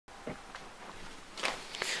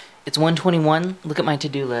It's 1:21. Look at my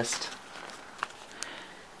to-do list.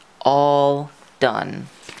 All done.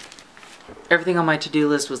 Everything on my to-do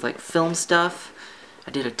list was like film stuff.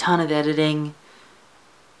 I did a ton of editing.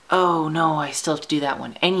 Oh no, I still have to do that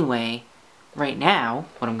one. Anyway, right now,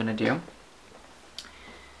 what I'm gonna do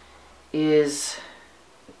is,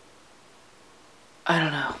 I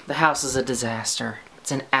don't know, the house is a disaster.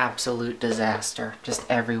 It's an absolute disaster, just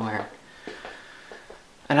everywhere.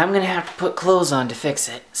 And I'm gonna have to put clothes on to fix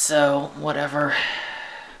it, so whatever.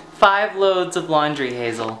 5 loads of laundry,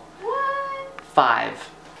 Hazel. What? 5.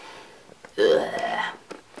 Ugh.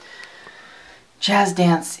 Jazz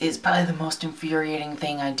dance is probably the most infuriating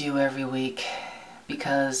thing I do every week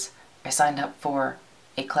because I signed up for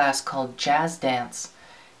a class called Jazz Dance,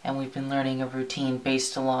 and we've been learning a routine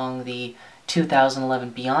based along the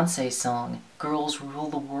 2011 Beyoncé song, Girls Rule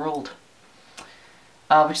the World,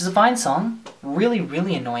 which is a fine song, really,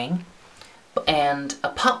 really annoying, and a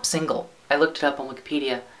pop single. I looked it up on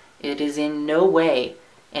Wikipedia. It is in no way,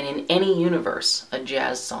 and in any universe, a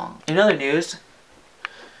jazz song. In other news,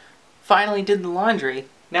 finally did the laundry.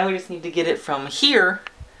 Now we just need to get it from here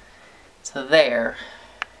to there.